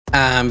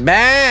I'm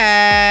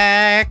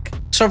back.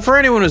 So for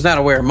anyone who's not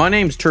aware, my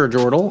name's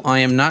jorTurtle. I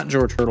am not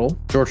jorTurtle.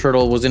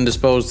 jorTurtle was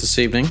indisposed this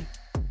evening.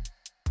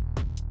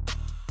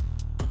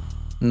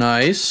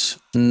 Nice.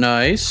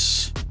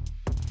 Nice.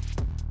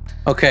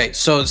 Okay,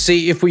 so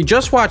see, if we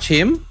just watch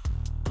him,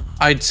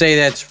 I'd say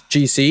that's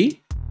GC.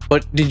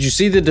 But did you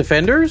see the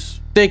defenders?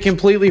 They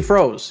completely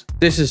froze.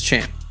 This is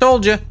champ.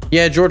 Told ya.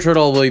 Yeah,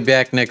 jorTurtle will be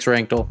back next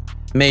Ranked.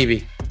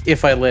 Maybe.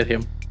 If I let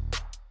him.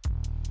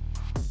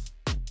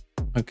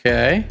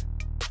 Okay.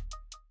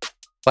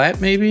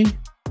 Plat, maybe?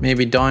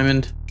 Maybe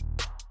diamond.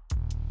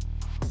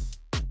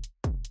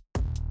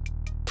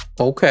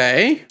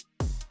 Okay.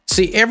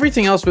 See,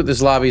 everything else with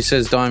this lobby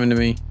says diamond to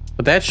me.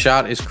 But that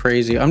shot is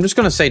crazy. I'm just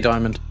gonna say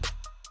diamond.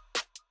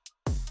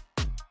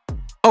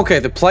 Okay,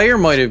 the player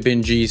might have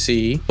been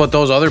GC, but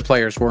those other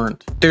players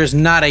weren't. There's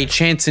not a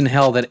chance in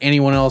hell that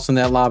anyone else in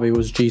that lobby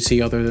was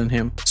GC other than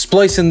him.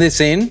 Splicing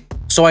this in,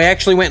 so I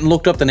actually went and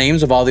looked up the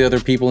names of all the other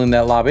people in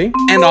that lobby,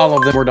 and all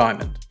of them were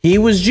diamond. He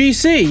was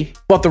GC,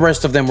 but the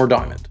rest of them were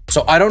diamond.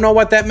 So I don't know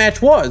what that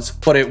match was,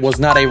 but it was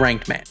not a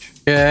ranked match.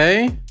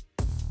 Okay.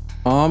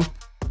 All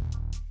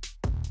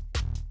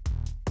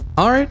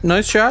right,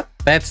 nice shot.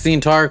 That's the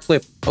entire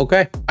clip.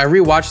 Okay. I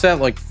rewatched that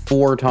like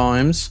 4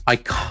 times. I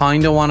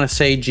kind of want to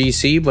say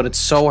GC, but it's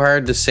so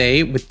hard to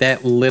say with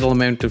that little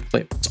amount of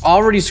clip. It's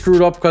already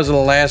screwed up because of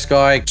the last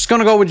guy. Just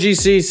gonna go with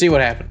GC, see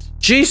what happens.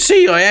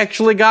 GC, I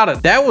actually got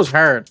it. That was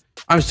hard.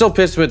 I'm still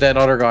pissed with that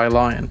other guy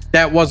lying.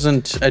 That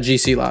wasn't a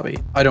GC lobby.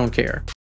 I don't care.